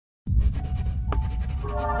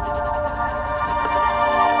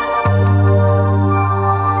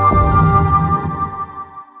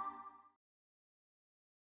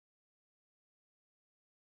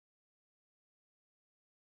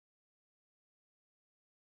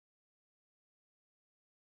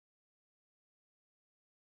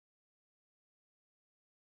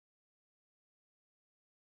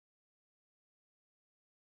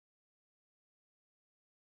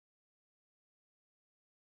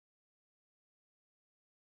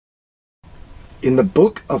In the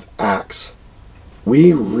book of Acts,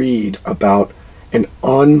 we read about an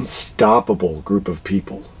unstoppable group of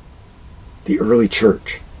people, the early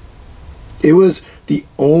church. It was the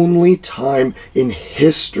only time in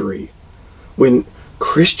history when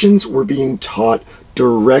Christians were being taught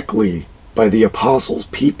directly by the apostles,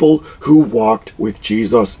 people who walked with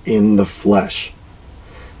Jesus in the flesh.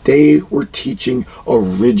 They were teaching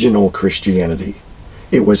original Christianity.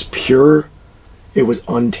 It was pure, it was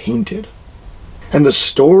untainted. And the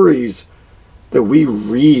stories that we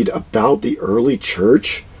read about the early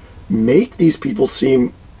church make these people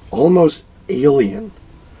seem almost alien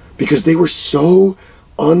because they were so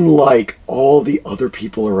unlike all the other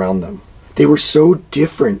people around them. They were so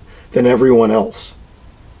different than everyone else.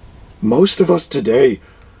 Most of us today,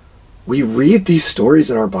 we read these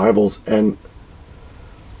stories in our Bibles and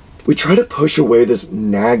we try to push away this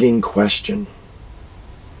nagging question.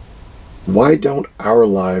 Why don't our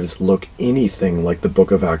lives look anything like the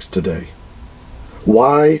book of Acts today?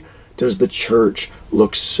 Why does the church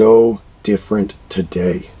look so different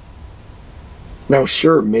today? Now,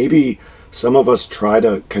 sure, maybe some of us try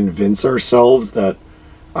to convince ourselves that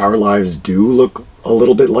our lives do look a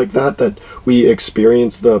little bit like that we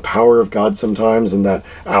experience the power of God sometimes and that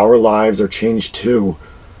our lives are changed too.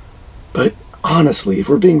 But honestly, if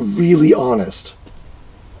we're being really honest,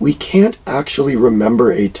 we can't actually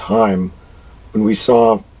remember a time when we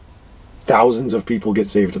saw thousands of people get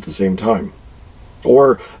saved at the same time.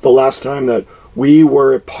 Or the last time that we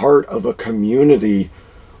were a part of a community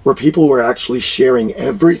where people were actually sharing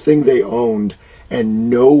everything they owned and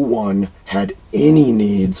no one had any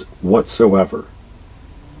needs whatsoever.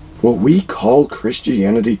 What we call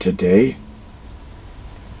Christianity today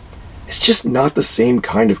is just not the same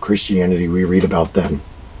kind of Christianity we read about then.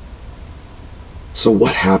 So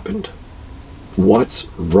what happened? What's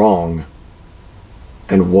wrong?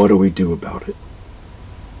 And what do we do about it?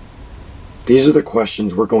 These are the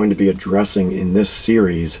questions we're going to be addressing in this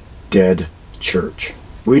series, Dead Church.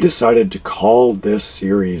 We decided to call this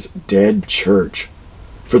series Dead Church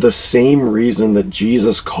for the same reason that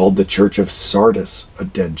Jesus called the church of Sardis a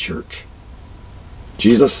dead church.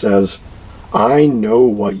 Jesus says, "I know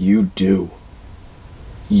what you do.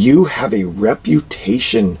 You have a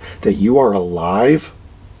reputation that you are alive,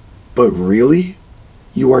 but really,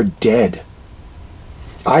 you are dead.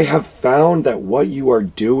 I have found that what you are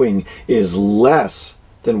doing is less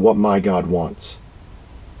than what my God wants."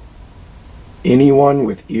 Anyone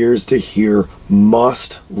with ears to hear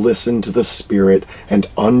must listen to the Spirit and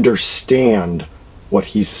understand what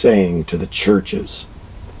he's saying to the churches.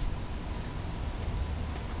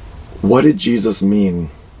 What did Jesus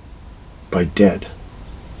mean by dead?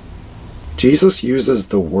 Jesus uses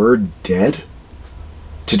the word dead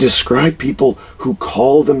to describe people who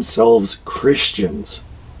call themselves Christians,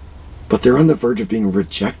 but they're on the verge of being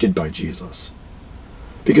rejected by Jesus.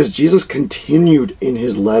 Because Jesus continued in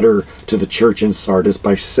his letter to the church in Sardis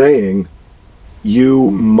by saying, "You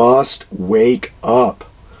must wake up,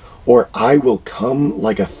 or I will come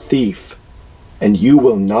like a thief, and you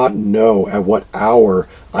will not know at what hour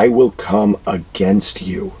I will come against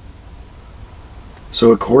you."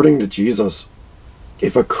 So according to Jesus,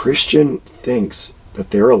 if a Christian thinks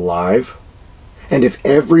that they're alive, and if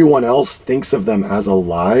everyone else thinks of them as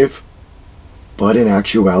alive, but in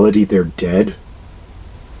actuality they're dead,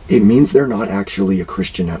 it means they're not actually a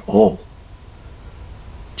Christian at all.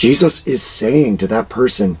 Jesus is saying to that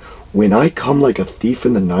person, when I come like a thief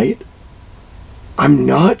in the night, I'm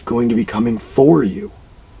not going to be coming for you.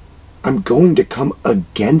 I'm going to come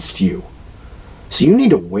against you. So you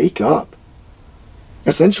need to wake up.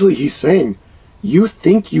 Essentially, he's saying, you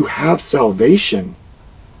think you have salvation,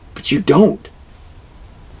 but you don't.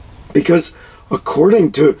 Because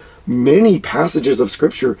according to many passages of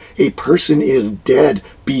Scripture, a person is dead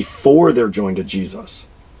before they're joined to Jesus.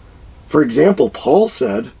 For example, Paul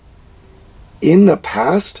said, "In the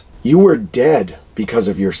past, you were dead because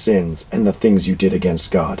of your sins and the things you did against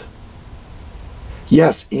God."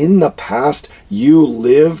 Yes, in the past, you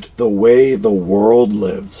lived the way the world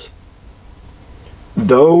lives.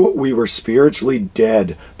 Though we were spiritually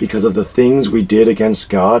dead because of the things we did against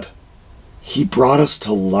God, he brought us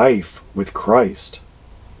to life with Christ.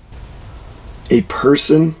 A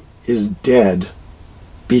person is dead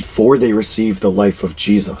before they receive the life of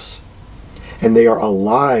Jesus, and they are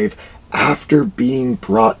alive after being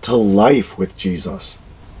brought to life with Jesus.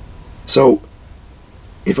 So,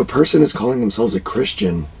 if a person is calling themselves a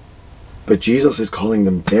Christian, but Jesus is calling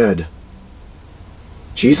them dead,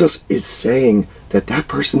 Jesus is saying that that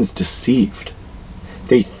person's deceived.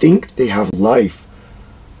 They think they have life,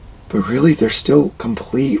 but really they're still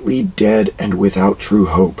completely dead and without true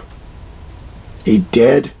hope. A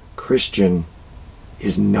dead Christian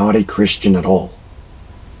is not a Christian at all.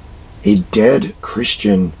 A dead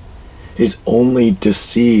Christian is only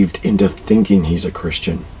deceived into thinking he's a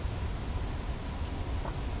Christian.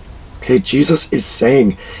 Okay, Jesus is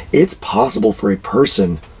saying it's possible for a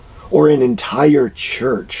person or an entire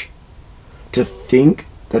church to think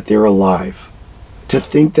that they're alive, to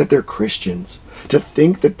think that they're Christians, to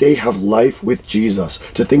think that they have life with Jesus,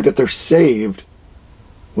 to think that they're saved,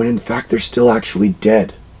 when in fact they're still actually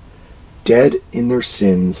dead. Dead in their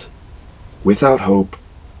sins, without hope,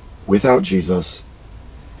 without Jesus,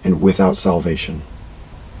 and without salvation.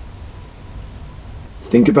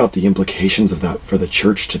 Think about the implications of that for the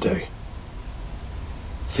church today.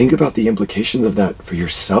 Think about the implications of that for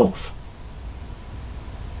yourself.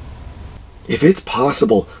 If it's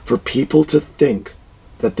possible for people to think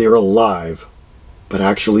that they're alive, but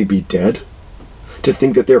actually be dead, to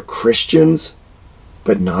think that they're Christians,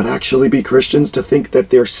 but not actually be Christians, to think that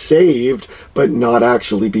they're saved, but not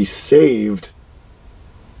actually be saved,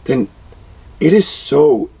 then it is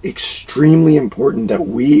so extremely important that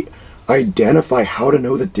we identify how to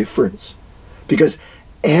know the difference. Because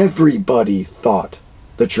everybody thought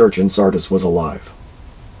the church in Sardis was alive.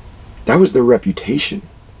 That was their reputation.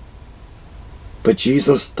 But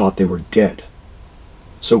Jesus thought they were dead.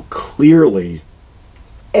 So clearly,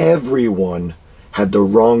 everyone had the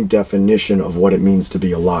wrong definition of what it means to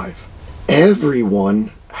be alive.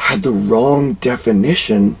 Everyone had the wrong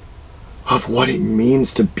definition of what it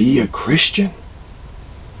means to be a Christian.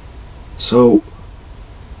 So,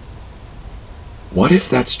 what if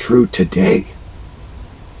that's true today?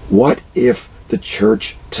 What if the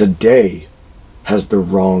church today has the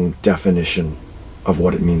wrong definition of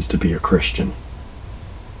what it means to be a Christian?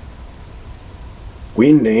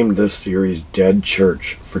 We named this series Dead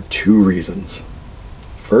Church for two reasons.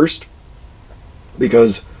 First,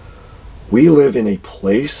 because we live in a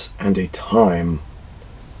place and a time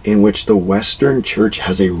in which the Western church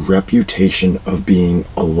has a reputation of being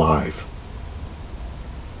alive.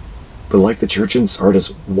 But like the church in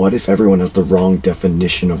Sardis, what if everyone has the wrong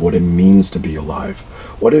definition of what it means to be alive?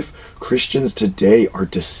 What if Christians today are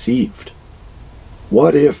deceived?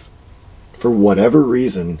 What if, for whatever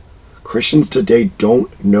reason, Christians today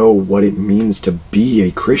don't know what it means to be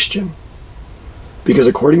a Christian? Because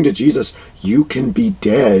according to Jesus, you can be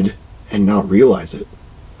dead and not realize it.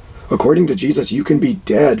 According to Jesus, you can be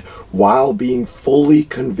dead while being fully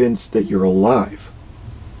convinced that you're alive.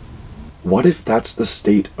 What if that's the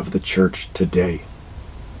state of the church today?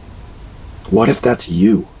 What if that's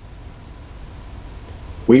you?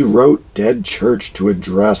 We wrote Dead Church to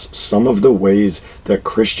address some of the ways that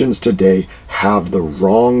Christians today have the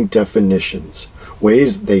wrong definitions,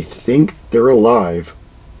 ways they think they're alive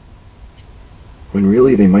when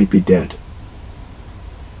really they might be dead.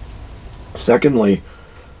 Secondly,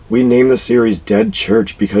 we named the series Dead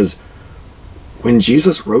Church because when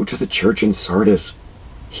Jesus wrote to the church in Sardis,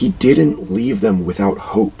 he didn't leave them without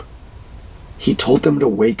hope. He told them to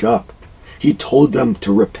wake up. He told them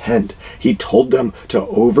to repent. He told them to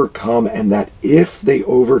overcome, and that if they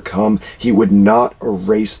overcome, he would not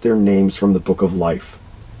erase their names from the book of life.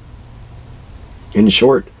 In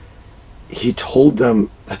short, he told them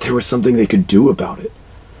that there was something they could do about it.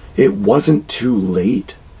 It wasn't too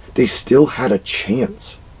late. They still had a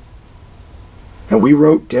chance. And we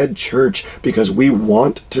wrote Dead Church because we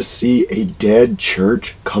want to see a dead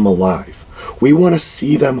church come alive. We want to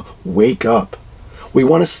see them wake up. We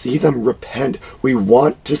want to see them repent. We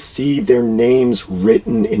want to see their names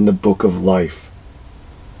written in the book of life.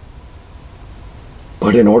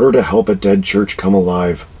 But in order to help a dead church come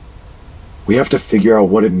alive, we have to figure out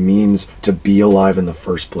what it means to be alive in the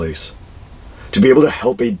first place. To be able to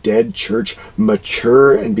help a dead church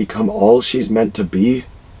mature and become all she's meant to be,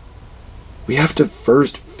 we have to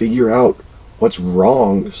first figure out what's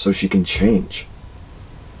wrong so she can change.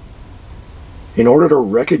 In order to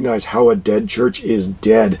recognize how a dead church is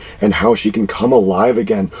dead and how she can come alive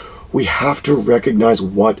again, we have to recognize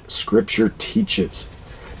what Scripture teaches.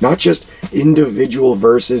 Not just individual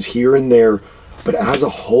verses here and there, but as a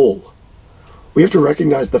whole. We have to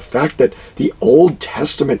recognize the fact that the Old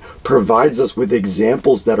Testament provides us with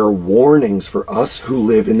examples that are warnings for us who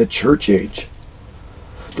live in the church age.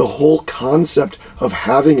 The whole concept of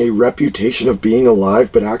having a reputation of being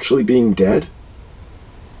alive but actually being dead,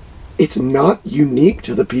 it's not unique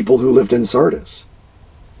to the people who lived in Sardis.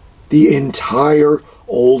 The entire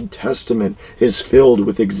Old Testament is filled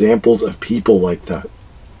with examples of people like that.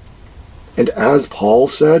 And as Paul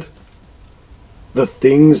said, the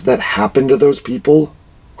things that happened to those people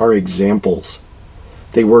are examples.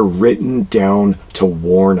 They were written down to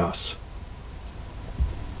warn us.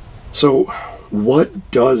 So,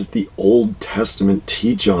 what does the Old Testament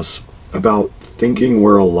teach us about thinking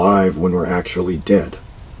we're alive when we're actually dead?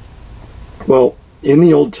 Well, in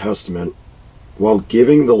the Old Testament, while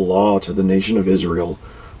giving the law to the nation of Israel,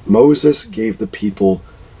 Moses gave the people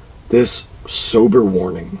this sober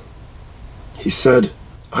warning. He said,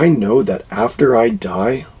 I know that after I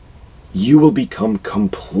die, you will become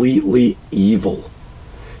completely evil.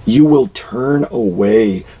 You will turn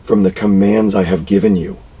away from the commands I have given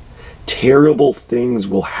you. Terrible things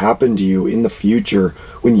will happen to you in the future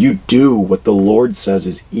when you do what the Lord says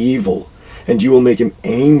is evil, and you will make him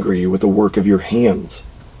angry with the work of your hands.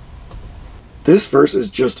 This verse is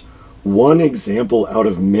just one example out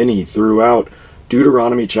of many throughout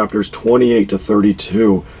Deuteronomy chapters 28 to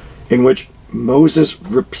 32, in which Moses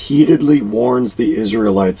repeatedly warns the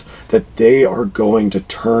Israelites that they are going to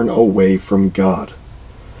turn away from God.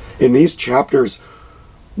 In these chapters,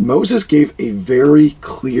 Moses gave a very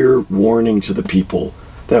clear warning to the people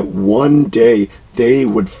that one day they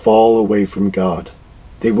would fall away from God.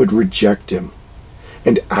 They would reject him.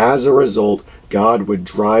 And as a result, God would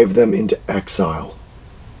drive them into exile.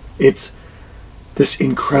 It's this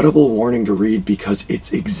incredible warning to read because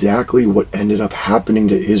it's exactly what ended up happening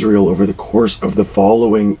to Israel over the course of the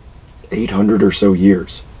following 800 or so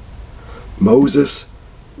years. Moses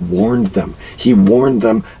warned them. He warned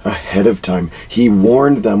them ahead of time. He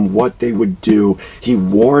warned them what they would do. He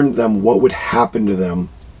warned them what would happen to them.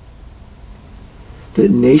 The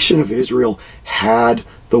nation of Israel had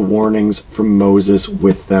the warnings from Moses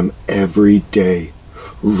with them every day.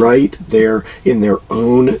 Right there in their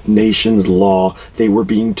own nation's law, they were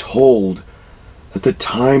being told that the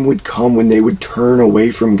time would come when they would turn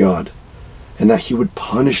away from God and that he would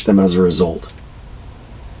punish them as a result.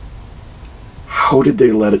 How did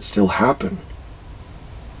they let it still happen?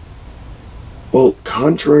 Well,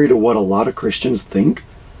 contrary to what a lot of Christians think,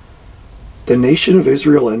 the nation of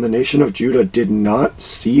Israel and the nation of Judah did not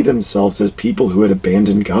see themselves as people who had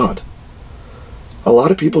abandoned God. A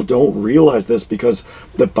lot of people don't realize this because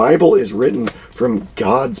the Bible is written from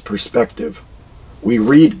God's perspective. We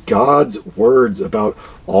read God's words about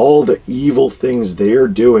all the evil things they're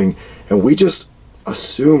doing, and we just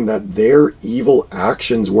assume that their evil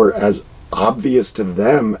actions were as obvious to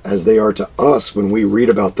them as they are to us when we read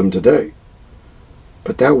about them today.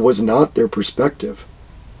 But that was not their perspective.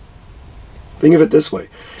 Think of it this way.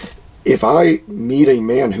 If I meet a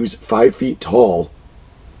man who's 5 feet tall,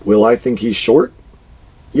 will I think he's short?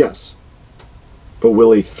 Yes. But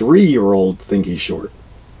will a 3-year-old think he's short?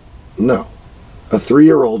 No. A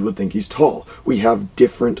 3-year-old would think he's tall. We have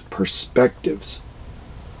different perspectives.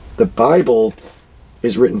 The Bible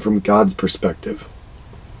is written from God's perspective.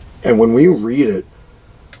 And when we read it,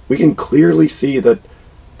 we can clearly see that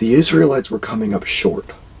the Israelites were coming up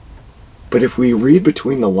short. But if we read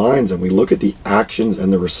between the lines and we look at the actions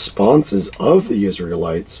and the responses of the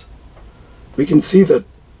Israelites, we can see that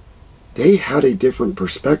they had a different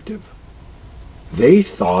perspective. They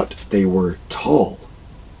thought they were tall.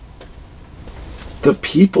 The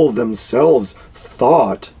people themselves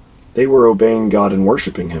thought they were obeying God and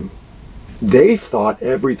worshiping him. They thought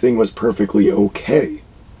everything was perfectly okay.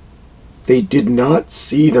 They did not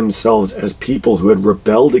see themselves as people who had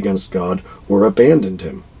rebelled against God or abandoned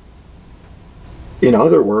him. In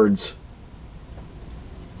other words,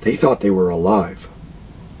 they thought they were alive.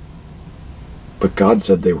 But God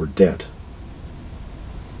said they were dead.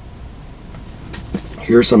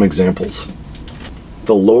 Here are some examples.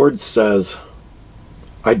 The Lord says,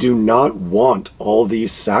 I do not want all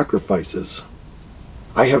these sacrifices.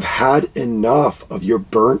 I have had enough of your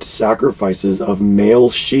burnt sacrifices of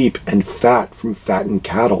male sheep and fat from fattened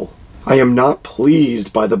cattle. I am not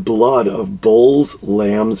pleased by the blood of bulls,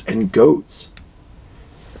 lambs, and goats.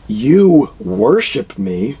 You worship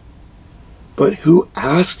me, but who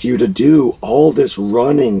asked you to do all this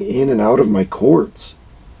running in and out of my courts?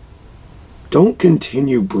 Don't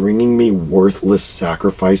continue bringing me worthless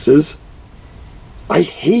sacrifices. I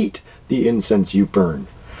hate the incense you burn.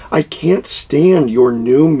 I can't stand your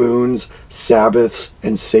new moons, Sabbaths,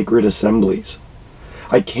 and sacred assemblies.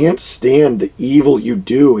 I can't stand the evil you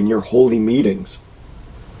do in your holy meetings.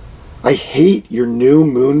 I hate your new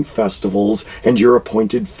moon festivals and your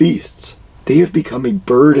appointed feasts. They have become a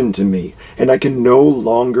burden to me, and I can no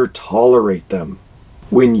longer tolerate them.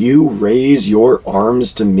 When you raise your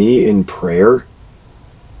arms to me in prayer,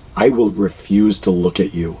 I will refuse to look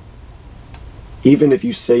at you. Even if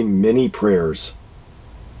you say many prayers,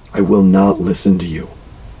 I will not listen to you.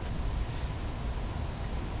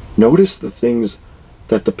 Notice the things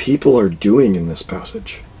that the people are doing in this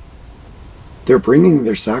passage. They're bringing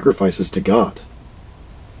their sacrifices to God.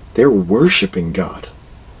 They're worshiping God.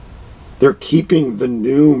 They're keeping the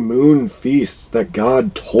new moon feasts that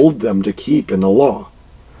God told them to keep in the law.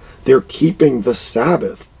 They're keeping the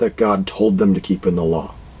Sabbath that God told them to keep in the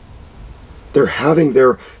law. They're having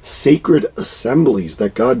their sacred assemblies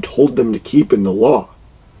that God told them to keep in the law.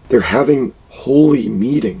 They're having holy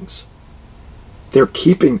meetings. They're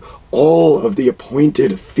keeping all of the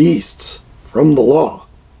appointed feasts from the law.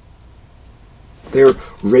 They're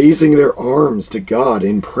raising their arms to God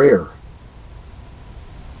in prayer.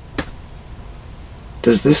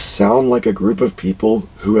 Does this sound like a group of people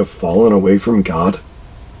who have fallen away from God?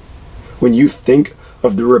 When you think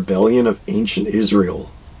of the rebellion of ancient Israel,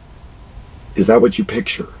 is that what you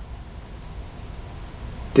picture?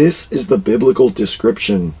 This is the biblical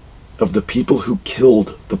description of the people who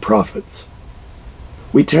killed the prophets.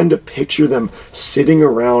 We tend to picture them sitting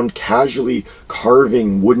around casually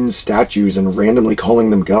carving wooden statues and randomly calling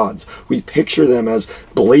them gods. We picture them as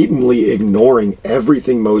blatantly ignoring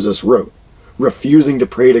everything Moses wrote, refusing to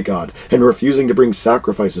pray to God, and refusing to bring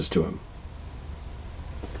sacrifices to him.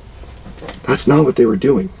 That's not what they were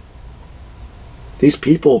doing. These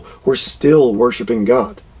people were still worshiping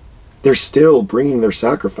God. They're still bringing their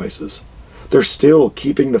sacrifices. They're still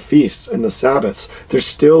keeping the feasts and the Sabbaths. They're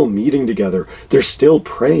still meeting together. They're still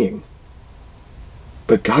praying.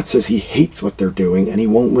 But God says he hates what they're doing and he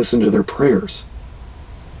won't listen to their prayers.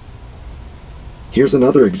 Here's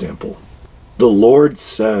another example. The Lord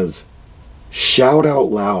says, "Shout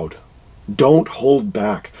out loud. Don't hold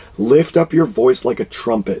back. Lift up your voice like a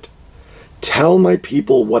trumpet. Tell my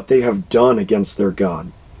people what they have done against their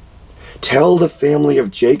God. Tell the family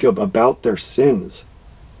of Jacob about their sins.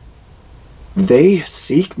 They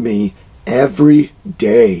seek me every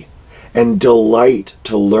day and delight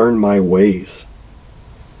to learn my ways.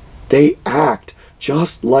 They act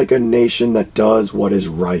just like a nation that does what is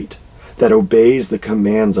right, that obeys the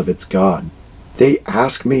commands of its God. They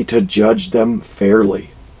ask me to judge them fairly.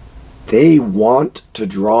 They want to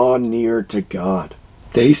draw near to God.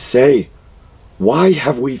 They say, 'Why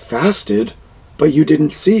have we fasted, but you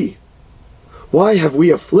didn't see? Why have we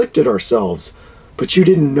afflicted ourselves, but you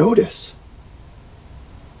didn't notice?'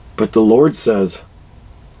 But the Lord says,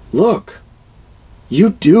 'Look, you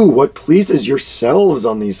do what pleases yourselves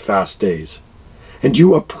on these fast days, and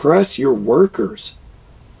you oppress your workers.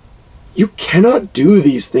 You cannot do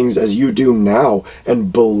these things as you do now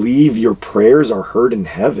and believe your prayers are heard in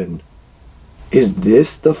heaven. Is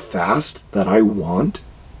this the fast that I want?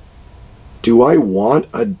 Do I want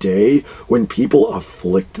a day when people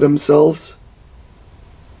afflict themselves?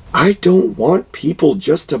 I don't want people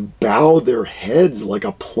just to bow their heads like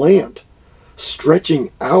a plant,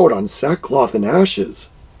 stretching out on sackcloth and ashes.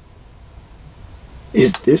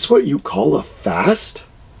 Is this what you call a fast?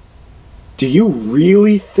 Do you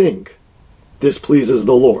really think this pleases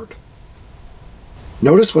the Lord?'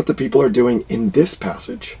 Notice what the people are doing in this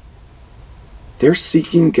passage. They're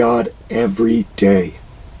seeking God every day.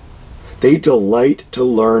 They delight to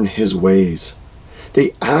learn his ways.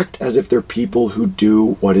 They act as if they're people who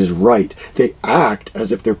do what is right. They act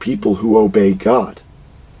as if they're people who obey God.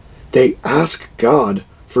 They ask God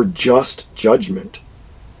for just judgment.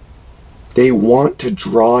 They want to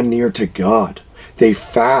draw near to God. They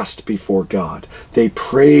fast before God. They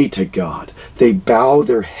pray to God. They bow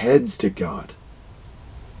their heads to God.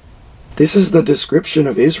 This is the description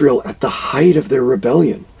of Israel at the height of their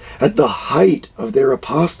rebellion, at the height of their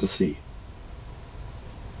apostasy.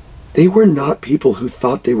 They were not people who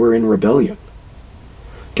thought they were in rebellion.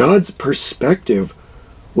 God's perspective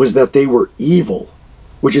was that they were evil,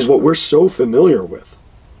 which is what we're so familiar with.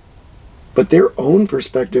 But their own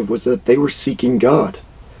perspective was that they were seeking God.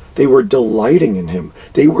 They were delighting in him.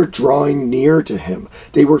 They were drawing near to him.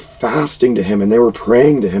 They were fasting to him and they were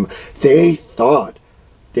praying to him. They thought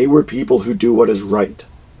they were people who do what is right.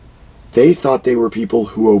 They thought they were people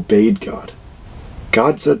who obeyed God.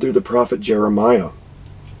 God said through the prophet Jeremiah,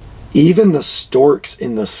 "Even the storks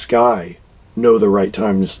in the sky know the right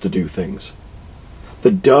times to do things.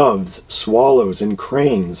 The doves, swallows, and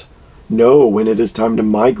cranes know when it is time to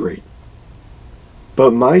migrate.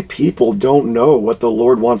 But my people don't know what the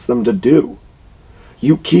Lord wants them to do.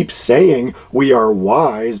 You keep saying we are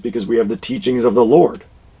wise because we have the teachings of the Lord.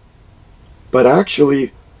 But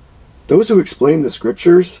actually, Those who explain the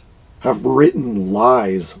scriptures have written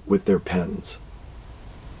lies with their pens.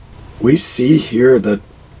 We see here that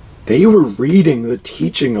they were reading the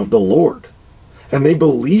teaching of the Lord, and they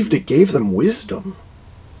believed it gave them wisdom.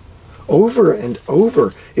 Over and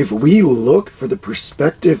over, if we look for the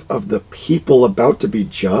perspective of the people about to be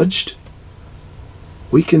judged,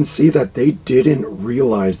 we can see that they didn't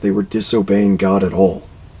realize they were disobeying God at all.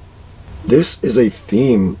 This is a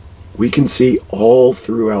theme we can see all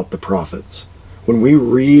throughout the prophets. When we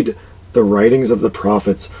read the writings of the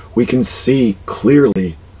prophets, we can see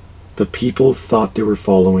clearly the people thought they were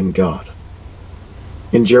following God.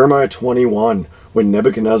 In Jeremiah 21, when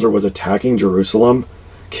Nebuchadnezzar was attacking Jerusalem,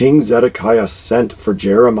 King Zedekiah sent for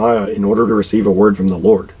Jeremiah in order to receive a word from the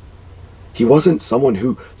Lord. He wasn't someone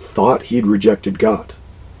who thought he'd rejected God.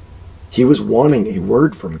 He was wanting a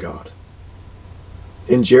word from God.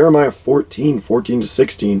 In Jeremiah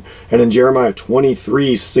 14:14-16, and in Jeremiah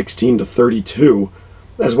 23:16-32,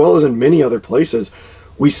 as well as in many other places,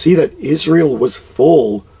 we see that Israel was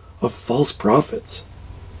full of false prophets.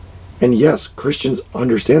 And yes, Christians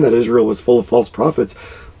understand that Israel was full of false prophets,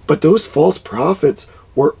 but those false prophets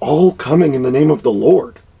were all coming in the name of the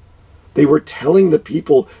Lord. They were telling the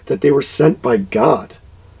people that they were sent by God,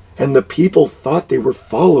 and the people thought they were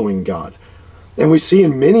following God. And we see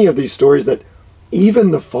in many of these stories that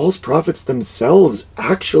even the false prophets themselves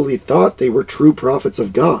actually thought they were true prophets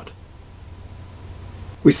of God.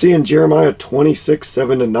 We see in Jeremiah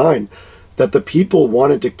 26:7-9 that the people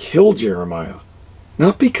wanted to kill Jeremiah,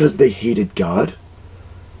 not because they hated God,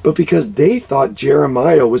 but because they thought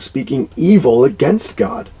Jeremiah was speaking evil against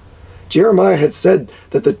God. Jeremiah had said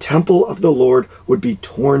that the temple of the Lord would be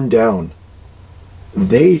torn down.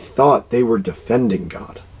 They thought they were defending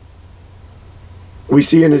God. We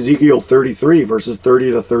see in Ezekiel 33, verses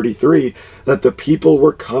 30-33, that the people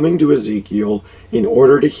were coming to Ezekiel in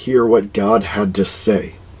order to hear what God had to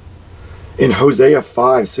say. In Hosea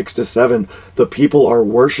 5:6-7, the people are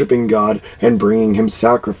worshiping God and bringing him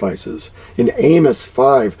sacrifices. In Amos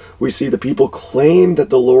 5, we see the people claim that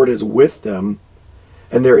the Lord is with them,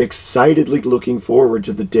 and they're excitedly looking forward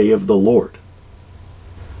to the day of the Lord.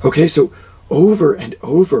 Okay, so over and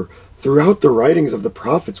over throughout the writings of the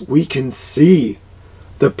prophets, we can see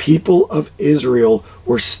the people of Israel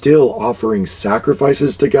were still offering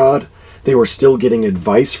sacrifices to God. They were still getting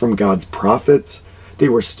advice from God's prophets. They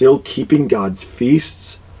were still keeping God's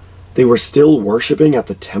feasts. They were still worshiping at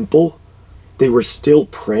the temple. They were still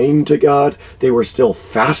praying to God. They were still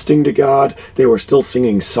fasting to God. They were still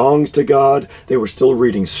singing songs to God. They were still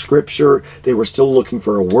reading scripture. They were still looking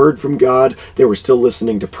for a word from God. They were still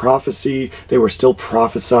listening to prophecy. They were still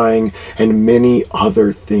prophesying, and many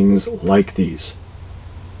other things like these.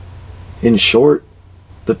 In short,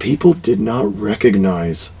 the people did not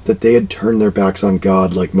recognize that they had turned their backs on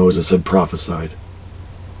God like Moses had prophesied.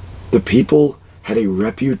 The people had a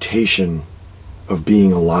reputation of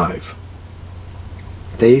being alive.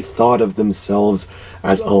 They thought of themselves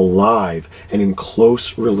as alive and in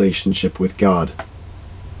close relationship with God.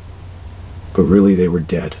 But really they were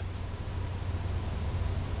dead.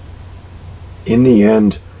 In the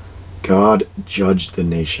end, God judged the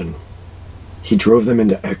nation. He drove them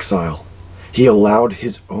into exile. He allowed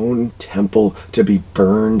his own temple to be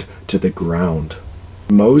burned to the ground.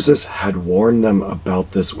 Moses had warned them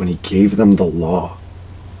about this when he gave them the law.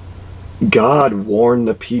 God warned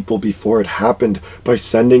the people before it happened by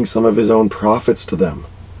sending some of his own prophets to them.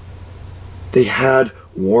 They had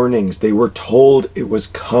warnings. They were told it was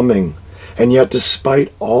coming. And yet,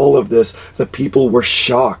 despite all of this, the people were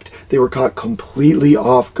shocked. They were caught completely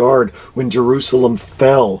off guard when Jerusalem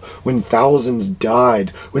fell, when thousands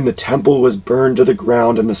died, when the temple was burned to the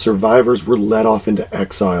ground and the survivors were led off into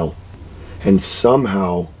exile. And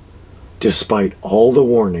somehow, despite all the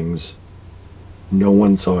warnings, no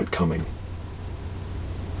one saw it coming.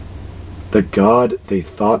 The God they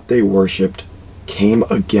thought they worshipped came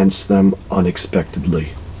against them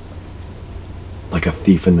unexpectedly, like a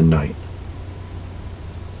thief in the night.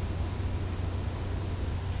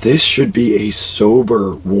 This should be a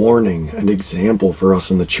sober warning and example for us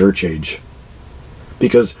in the church age.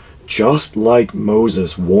 Because just like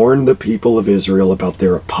Moses warned the people of Israel about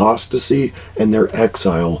their apostasy and their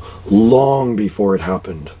exile long before it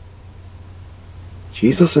happened,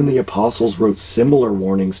 Jesus and the apostles wrote similar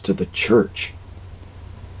warnings to the church.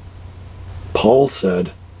 Paul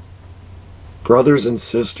said, "Brothers and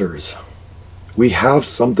sisters, we have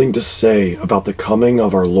something to say about the coming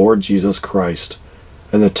of our Lord Jesus Christ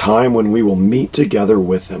and the time when we will meet together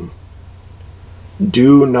with him.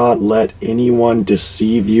 Do not let anyone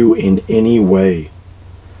deceive you in any way.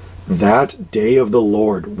 That day of the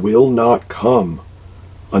Lord will not come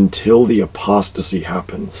until the apostasy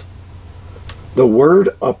happens. The word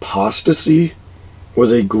apostasy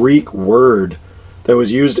was a Greek word that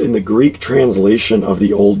was used in the Greek translation of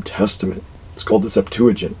the Old Testament. It's called the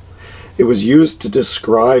Septuagint. It was used to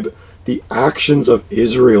describe the actions of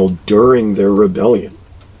Israel during their rebellion.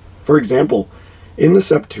 For example, in the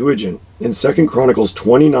Septuagint, in 2 Chronicles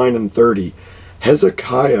 29 and 30,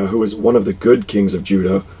 Hezekiah, who was one of the good kings of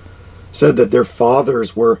Judah, said that their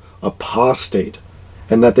fathers were apostate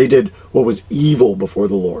and that they did what was evil before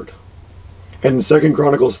the Lord. And in 2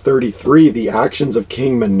 Chronicles 33, the actions of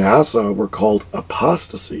King Manasseh were called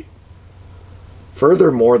apostasy.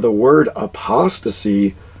 Furthermore, the word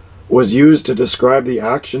apostasy was used to describe the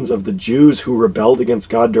actions of the Jews who rebelled against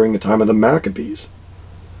God during the time of the Maccabees.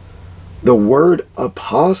 The word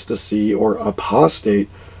apostasy or apostate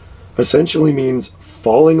essentially means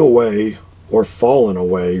falling away or fallen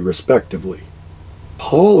away, respectively.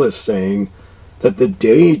 Paul is saying that the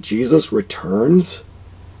day Jesus returns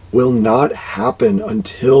will not happen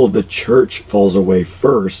until the church falls away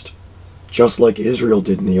first, just like Israel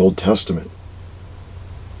did in the Old Testament.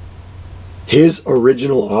 His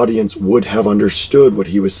original audience would have understood what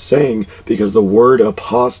he was saying because the word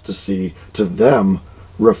apostasy to them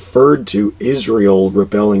referred to Israel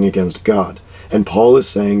rebelling against God. And Paul is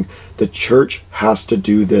saying the church has to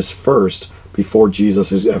do this first before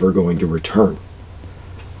Jesus is ever going to return.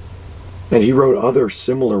 And he wrote other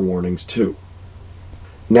similar warnings too.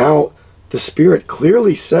 Now, the Spirit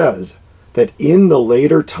clearly says that in the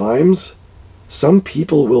later times, some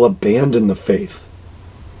people will abandon the faith.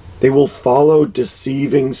 They will follow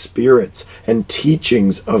deceiving spirits and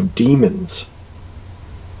teachings of demons.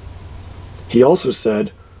 He also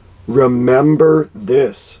said, remember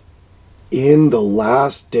this, in the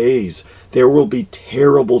last days there will be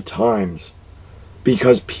terrible times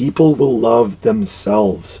because people will love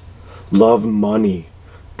themselves, love money,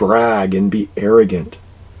 brag, and be arrogant.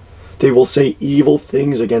 They will say evil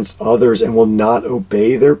things against others and will not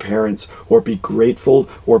obey their parents or be grateful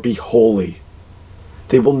or be holy.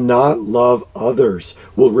 They will not love others,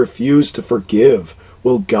 will refuse to forgive,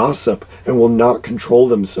 will gossip, and will not control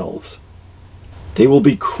themselves. They will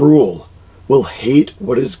be cruel, will hate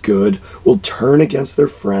what is good, will turn against their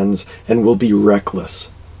friends, and will be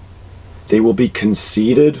reckless. They will be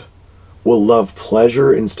conceited, will love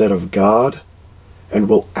pleasure instead of God, and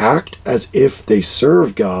will act as if they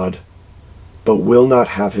serve God, but will not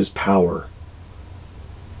have his power.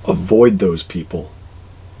 Avoid those people.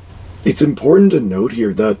 It's important to note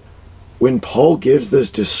here that when Paul gives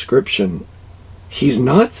this description, he's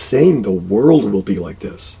not saying the world will be like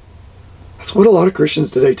this. That's what a lot of Christians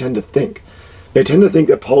today tend to think. They tend to think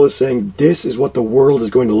that Paul is saying this is what the world is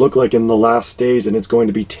going to look like in the last days and it's going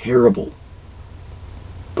to be terrible.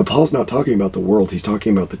 But Paul's not talking about the world, he's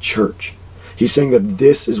talking about the church. He's saying that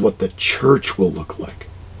this is what the church will look like.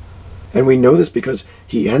 And we know this because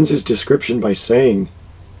he ends his description by saying,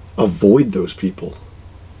 avoid those people.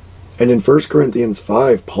 And in 1 Corinthians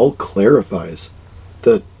 5, Paul clarifies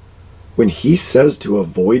that when he says to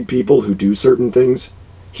avoid people who do certain things,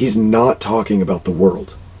 he's not talking about the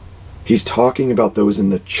world. He's talking about those in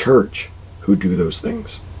the church who do those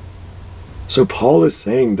things. So Paul is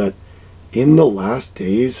saying that in the last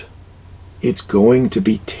days, it's going to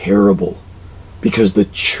be terrible because the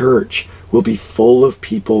church will be full of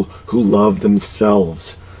people who love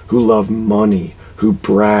themselves, who love money, who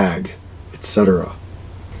brag, etc.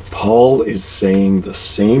 Paul is saying the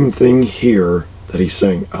same thing here that he's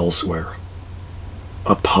saying elsewhere.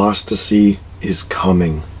 Apostasy is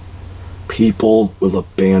coming. People will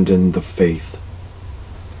abandon the faith.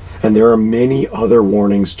 And there are many other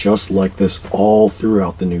warnings just like this all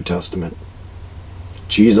throughout the New Testament.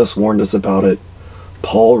 Jesus warned us about it.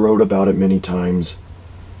 Paul wrote about it many times.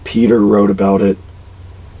 Peter wrote about it.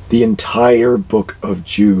 The entire book of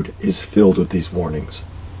Jude is filled with these warnings.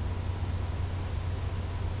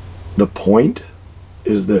 The point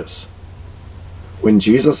is this. When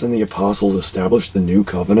Jesus and the apostles established the new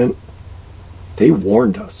covenant, they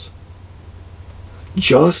warned us.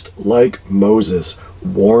 Just like Moses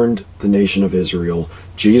warned the nation of Israel,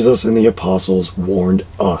 Jesus and the apostles warned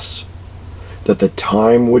us that the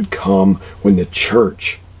time would come when the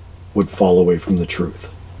church would fall away from the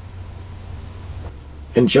truth.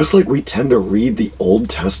 And just like we tend to read the Old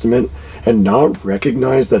Testament and not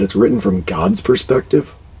recognize that it's written from God's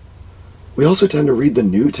perspective, we also tend to read the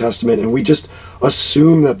New Testament and we just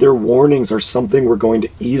assume that their warnings are something we're going to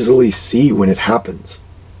easily see when it happens.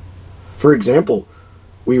 For example,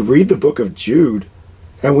 we read the book of Jude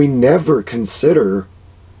and we never consider,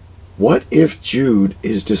 what if Jude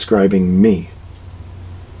is describing me?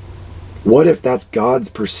 What if that's God's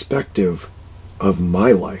perspective of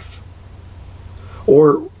my life.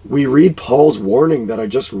 Or we read Paul's warning that I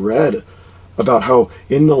just read about how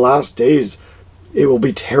in the last days it will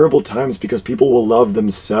be terrible times because people will love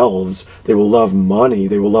themselves, they will love money,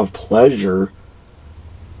 they will love pleasure.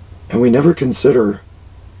 And we never consider,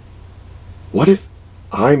 what if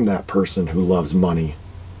I'm that person who loves money?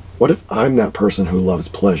 What if I'm that person who loves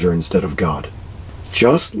pleasure instead of God?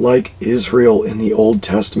 Just like Israel in the Old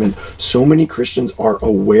Testament, so many Christians are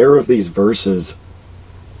aware of these verses,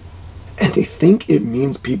 and they think it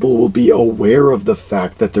means people will be aware of the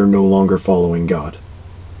fact that they're no longer following God.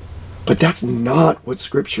 But that's not what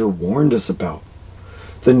Scripture warned us about.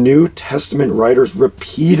 The New Testament writers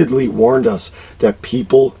repeatedly warned us that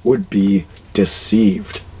people would be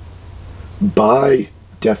deceived. By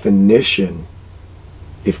definition,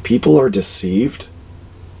 if people are deceived,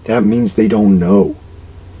 that means they don't know.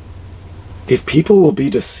 If people will be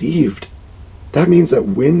deceived, that means that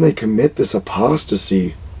when they commit this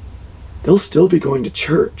apostasy, they'll still be going to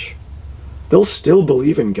church. They'll still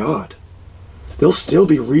believe in God. They'll still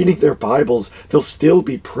be reading their Bibles. They'll still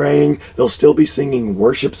be praying. They'll still be singing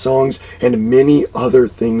worship songs and many other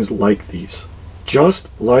things like these. Just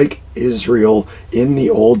like Israel in the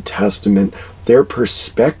Old Testament, their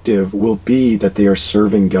perspective will be that they are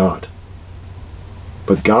serving God.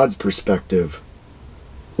 But God's perspective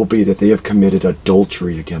will be that they have committed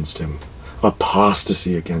adultery against Him,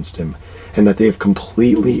 apostasy against Him, and that they have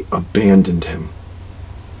completely abandoned Him.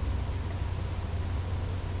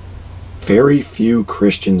 Very few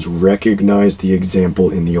Christians recognize the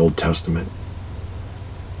example in the Old Testament.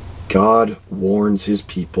 God warns His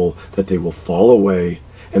people that they will fall away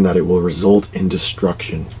and that it will result in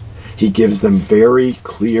destruction. He gives them very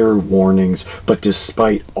clear warnings, but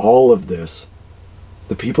despite all of this,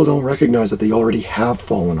 the people don't recognize that they already have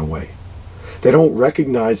fallen away. They don't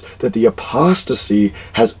recognize that the apostasy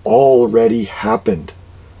has already happened.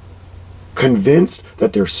 Convinced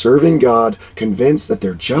that they're serving God, convinced that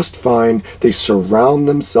they're just fine, they surround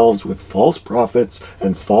themselves with false prophets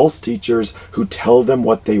and false teachers who tell them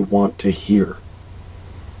what they want to hear.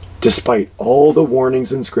 Despite all the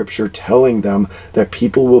warnings in Scripture telling them that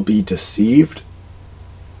people will be deceived,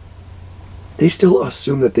 they still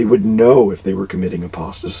assume that they would know if they were committing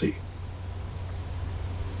apostasy.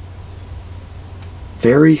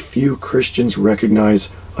 Very few Christians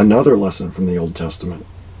recognize another lesson from the Old Testament.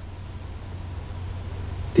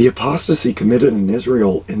 The apostasy committed in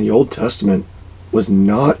Israel in the Old Testament was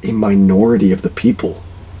not a minority of the people.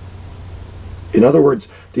 In other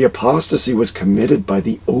words, the apostasy was committed by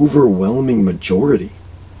the overwhelming majority.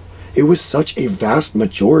 It was such a vast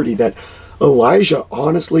majority that Elijah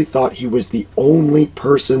honestly thought he was the only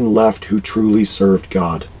person left who truly served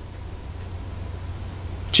God.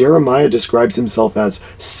 Jeremiah describes himself as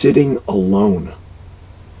sitting alone.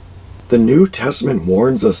 The New Testament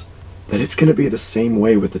warns us that it's going to be the same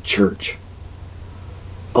way with the church.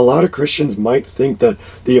 A lot of Christians might think that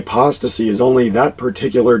the apostasy is only that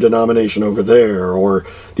particular denomination over there, or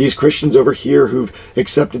these Christians over here who've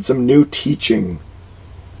accepted some new teaching.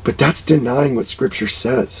 But that's denying what Scripture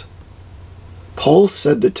says. Paul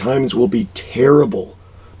said the times will be terrible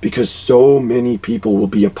because so many people will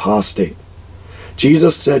be apostate.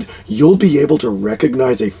 Jesus said you'll be able to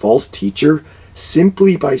recognize a false teacher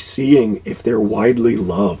simply by seeing if they're widely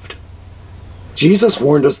loved. Jesus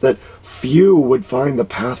warned us that few would find the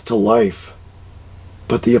path to life,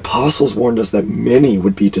 but the apostles warned us that many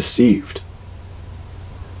would be deceived.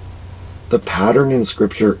 The pattern in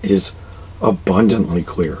Scripture is abundantly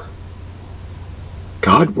clear.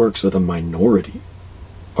 God works with a minority,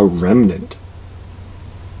 a remnant.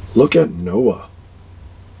 Look at Noah.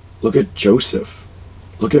 Look at Joseph.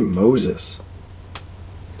 Look at Moses.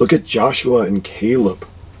 Look at Joshua and Caleb.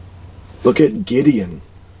 Look at Gideon.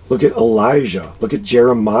 Look at Elijah. Look at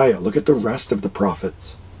Jeremiah. Look at the rest of the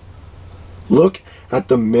prophets. Look at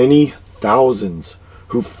the many thousands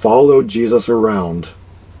who followed Jesus around,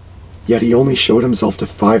 yet He only showed Himself to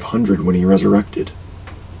 500 when He resurrected.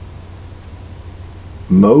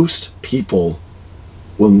 Most people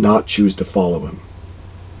will not choose to follow Him,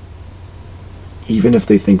 even if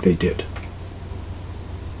they think they did.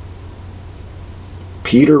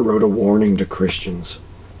 Peter wrote a warning to Christians.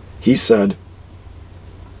 He said,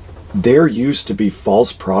 "There used to be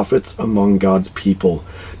false prophets among God's people,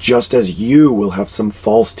 just as you will have some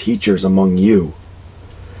false teachers among you.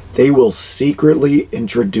 They will secretly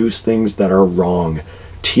introduce things that are wrong,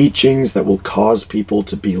 teachings that will cause people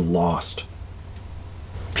to be lost."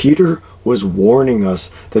 Peter was warning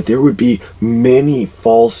us that there would be many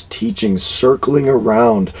false teachings circling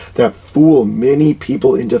around that fool many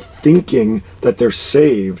people into thinking that they're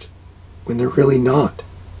saved when they're really not.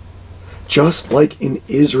 Just like in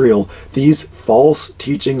Israel, these false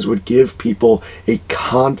teachings would give people a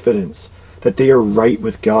confidence that they are right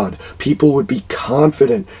with God. People would be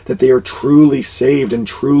confident that they are truly saved and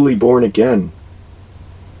truly born again.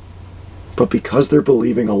 But because they're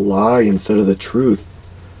believing a lie instead of the truth,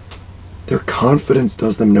 their confidence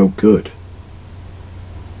does them no good.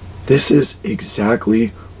 This is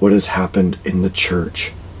exactly what has happened in the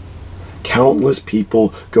church. Countless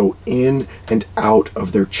people go in and out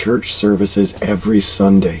of their church services every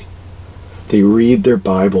Sunday. They read their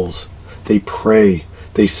Bibles, they pray,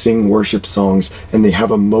 they sing worship songs, and they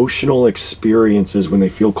have emotional experiences when they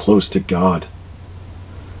feel close to God.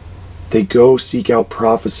 They go seek out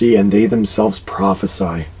prophecy and they themselves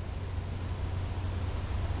prophesy.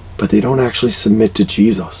 But they don't actually submit to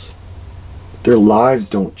Jesus. Their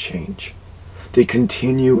lives don't change. They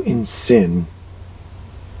continue in sin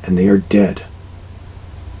and they are dead.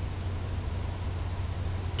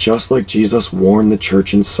 Just like Jesus warned the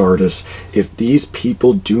church in Sardis, if these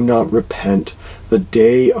people do not repent, the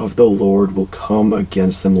day of the Lord will come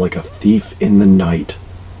against them like a thief in the night.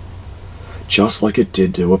 Just like it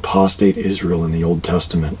did to apostate Israel in the Old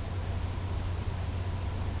Testament.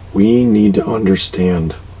 We need to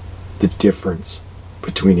understand the difference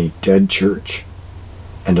between a dead church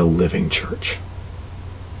and a living church.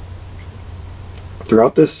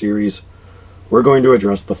 Throughout this series, we're going to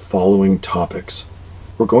address the following topics.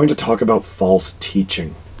 We're going to talk about false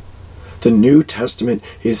teaching. The New Testament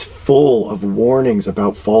is full of warnings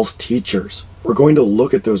about false teachers. We're going to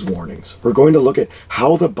look at those warnings. We're going to look at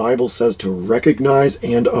how the Bible says to recognize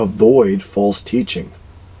and avoid false teaching.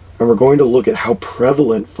 And we're going to look at how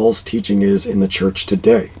prevalent false teaching is in the church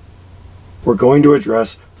today. We're going to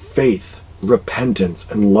address faith, repentance,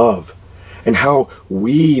 and love, and how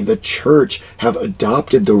we, the church, have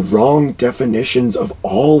adopted the wrong definitions of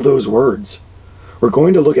all those words. We're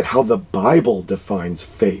going to look at how the Bible defines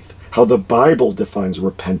faith, how the Bible defines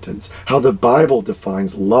repentance, how the Bible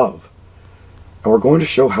defines love. And we're going to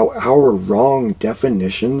show how our wrong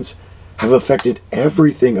definitions have affected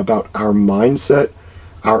everything about our mindset,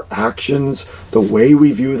 our actions, the way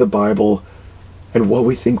we view the Bible, and what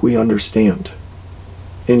we think we understand.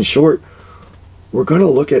 In short, we're going to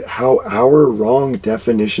look at how our wrong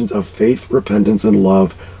definitions of faith, repentance, and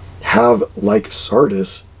love have, like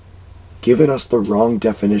Sardis, given us the wrong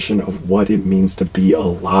definition of what it means to be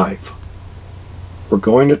alive. We're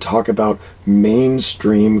going to talk about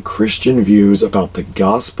mainstream Christian views about the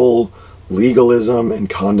gospel, legalism, and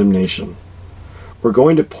condemnation. We're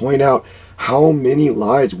going to point out how many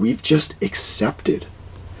lies we've just accepted,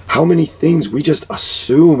 how many things we just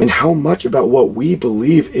assume, and how much about what we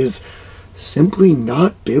believe is simply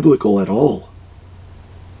not biblical at all.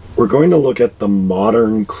 We're going to look at the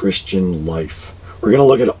modern Christian life. We're going to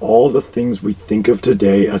look at all the things we think of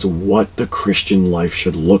today as what the Christian life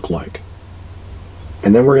should look like.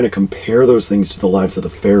 And then we're going to compare those things to the lives of the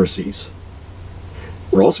Pharisees.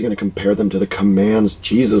 We're also going to compare them to the commands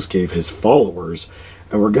Jesus gave his followers,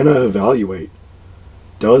 and we're going to evaluate,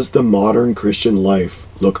 does the modern Christian life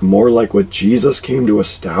look more like what Jesus came to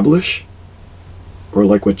establish, or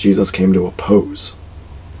like what Jesus came to oppose?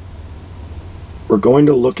 We're going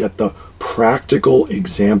to look at the practical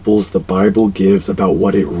examples the Bible gives about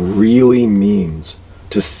what it really means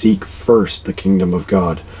to seek first the kingdom of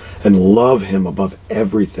God and love him above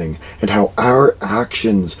everything, and how our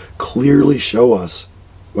actions clearly show us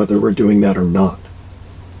whether we're doing that or not.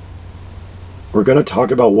 We're going to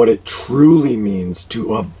talk about what it truly means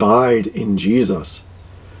to abide in Jesus,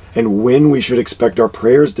 and when we should expect our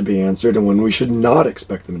prayers to be answered and when we should not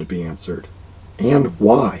expect them to be answered, and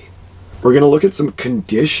why. We're going to look at some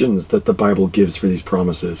conditions that the Bible gives for these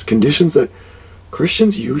promises, conditions that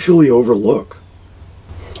Christians usually overlook.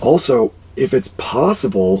 Also, if it's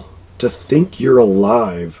possible to think you're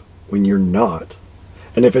alive when you're not,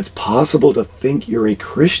 and if it's possible to think you're a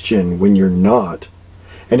Christian when you're not,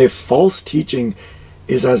 and if false teaching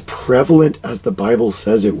is as prevalent as the Bible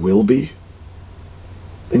says it will be,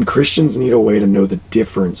 then Christians need a way to know the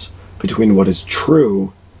difference between what is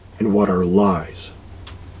true and what are lies.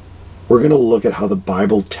 We're going to look at how the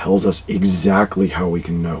Bible tells us exactly how we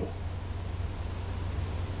can know.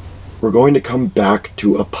 We're going to come back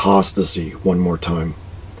to apostasy one more time.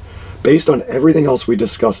 Based on everything else we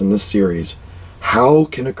discuss in this series, how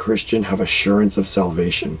can a Christian have assurance of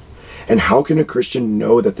salvation? And how can a Christian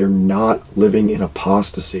know that they're not living in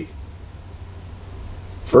apostasy?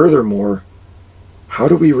 Furthermore, how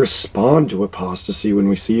do we respond to apostasy when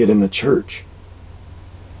we see it in the church?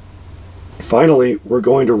 Finally, we're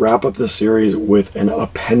going to wrap up the series with an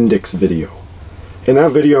appendix video. In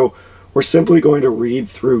that video, we're simply going to read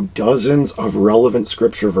through dozens of relevant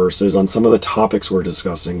scripture verses on some of the topics we're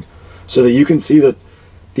discussing so that you can see that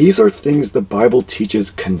these are things the Bible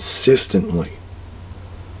teaches consistently.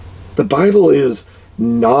 The Bible is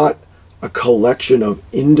not a collection of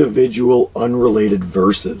individual unrelated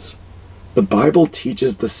verses. The Bible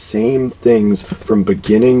teaches the same things from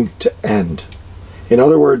beginning to end. In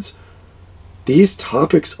other words, these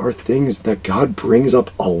topics are things that God brings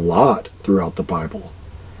up a lot throughout the Bible.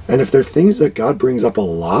 And if they're things that God brings up a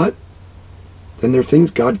lot, then they're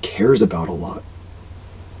things God cares about a lot.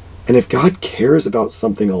 And if God cares about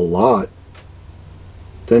something a lot,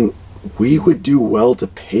 then we would do well to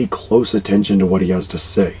pay close attention to what he has to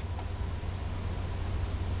say.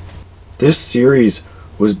 This series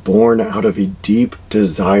was born out of a deep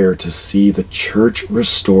desire to see the church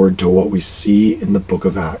restored to what we see in the book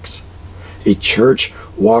of Acts. A church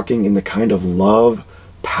walking in the kind of love,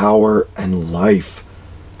 power, and life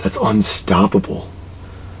that's unstoppable.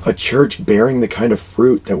 A church bearing the kind of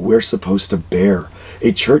fruit that we're supposed to bear.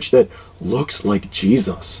 A church that looks like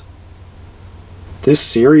Jesus. This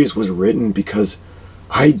series was written because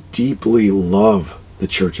I deeply love the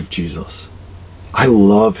Church of Jesus. I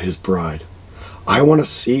love his bride. I want to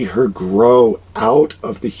see her grow out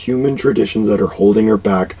of the human traditions that are holding her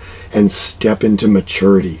back and step into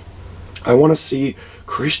maturity. I want to see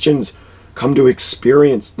Christians come to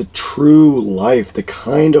experience the true life, the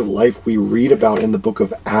kind of life we read about in the book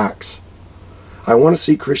of Acts. I want to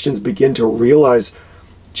see Christians begin to realize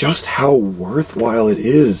just how worthwhile it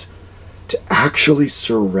is to actually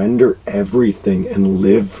surrender everything and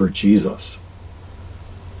live for Jesus.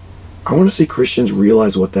 I want to see Christians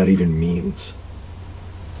realize what that even means.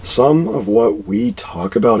 Some of what we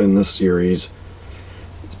talk about in this series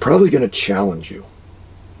is probably going to challenge you.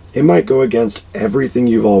 It might go against everything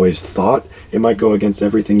you've always thought. It might go against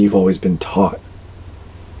everything you've always been taught.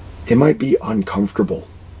 It might be uncomfortable.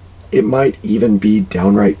 It might even be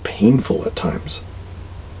downright painful at times.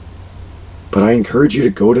 But I encourage you to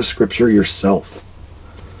go to Scripture yourself.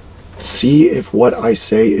 See if what I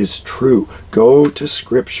say is true. Go to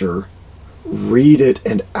Scripture, read it,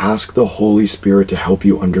 and ask the Holy Spirit to help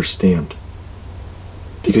you understand.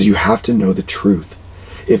 Because you have to know the truth.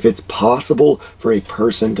 If it's possible for a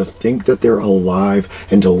person to think that they're alive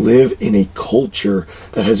and to live in a culture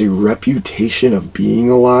that has a reputation of being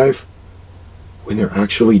alive when they're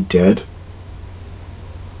actually dead,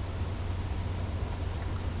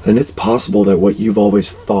 then it's possible that what you've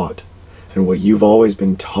always thought and what you've always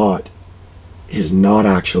been taught is not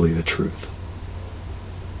actually the truth.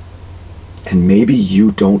 And maybe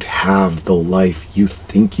you don't have the life you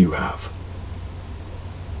think you have.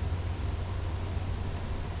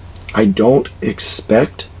 I don't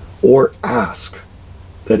expect or ask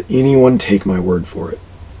that anyone take my word for it.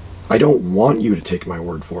 I don't want you to take my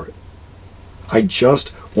word for it. I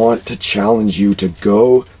just want to challenge you to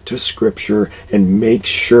go to Scripture and make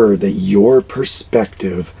sure that your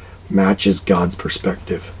perspective matches God's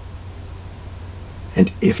perspective. And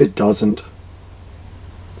if it doesn't,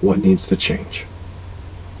 what needs to change?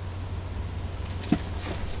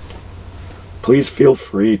 Please feel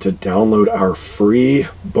free to download our free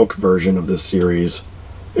book version of this series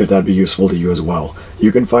if that'd be useful to you as well.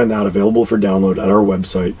 You can find that available for download at our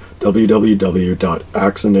website,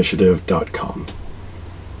 www.actsinitiative.com.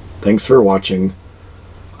 Thanks for watching.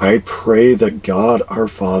 I pray that God our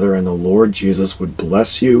Father and the Lord Jesus would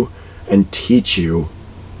bless you and teach you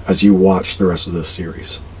as you watch the rest of this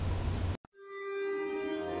series.